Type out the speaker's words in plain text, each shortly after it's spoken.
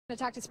To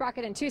talk to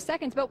Sprocket in 2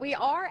 seconds, but we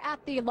are at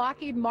the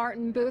Lockheed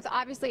Martin booth.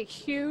 Obviously a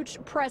huge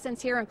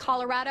presence here in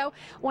Colorado.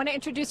 Want to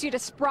introduce you to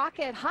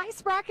Sprocket. Hi,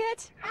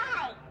 Sprocket.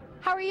 Hi.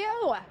 How are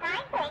you?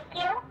 Fine, thank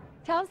you.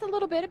 Tell us a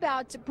little bit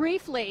about,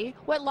 briefly,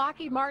 what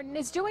Lockheed Martin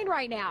is doing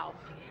right now.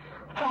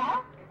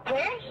 Well,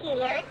 we're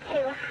here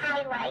to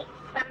highlight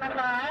some of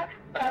our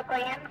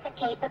programs and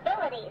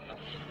capabilities,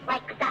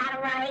 like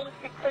satellites,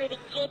 including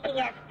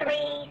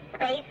GPS-3,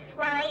 space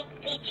flight,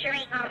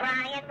 featuring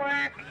Orion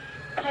work,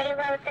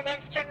 payloads and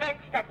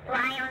instruments that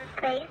fly on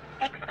space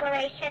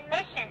exploration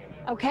missions.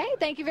 Okay,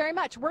 thank you very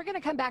much. We're going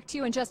to come back to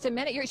you in just a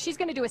minute. She's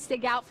going to do a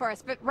SIG out for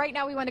us, but right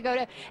now we want to go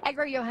to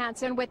Edgar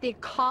Johansson with the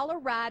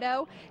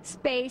Colorado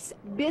Space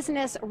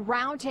Business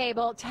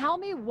Roundtable. Tell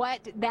me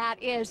what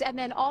that is, and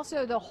then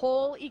also the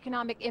whole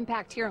economic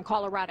impact here in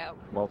Colorado.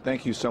 Well,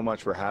 thank you so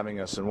much for having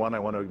us. And one, I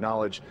want to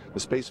acknowledge the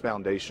Space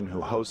Foundation,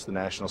 who hosts the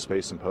National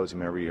Space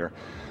Symposium every year.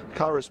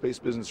 Colorado Space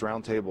Business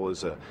Roundtable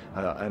is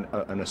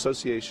an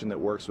association that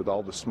works with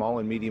all the small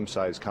and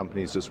medium-sized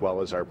companies as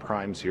well as our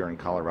primes here in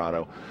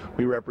Colorado.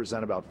 We represent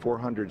about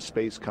 400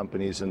 space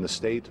companies in the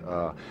state.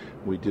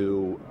 We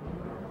do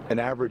an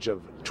average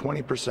of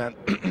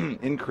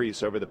 20%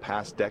 increase over the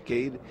past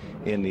decade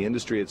in the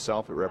industry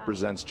itself. It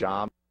represents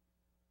jobs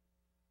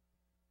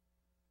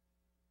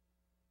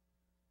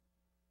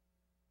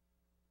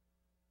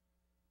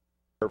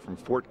from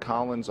Fort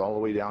Collins all the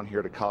way down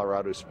here to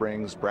Colorado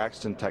Springs,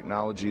 Braxton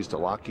Technologies to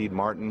Lockheed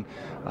Martin.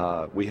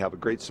 We have a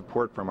great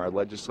support from our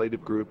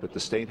legislative group at the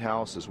State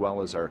House as well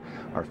as our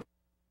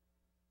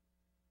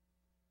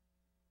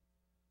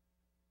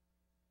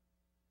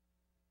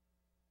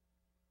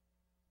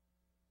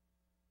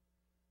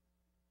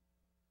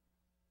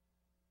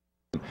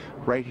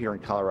right here in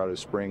Colorado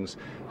Springs.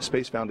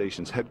 Space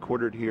Foundation's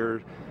headquartered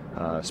here.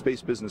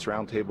 Space Business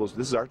Roundtables.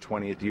 This is our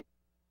 20th year.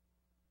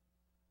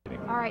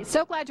 All right,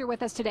 so glad you're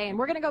with us today, and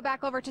we're going to go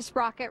back over to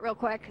Sprocket real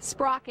quick.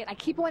 Sprocket, I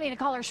keep wanting to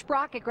call her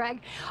Sprocket,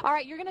 Greg. All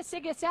right, you're going to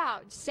SIG us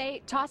out.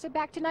 Toss it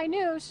back to 9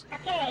 News.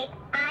 Okay,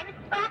 I'm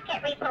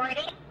Sprocket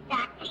reporting.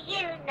 Back to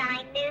you,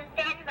 9 News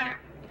Denver.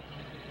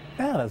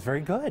 Yeah, that's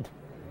very good.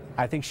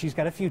 I think she's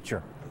got a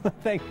future.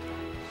 Thank you.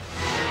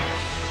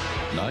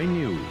 9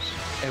 News,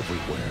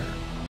 everywhere.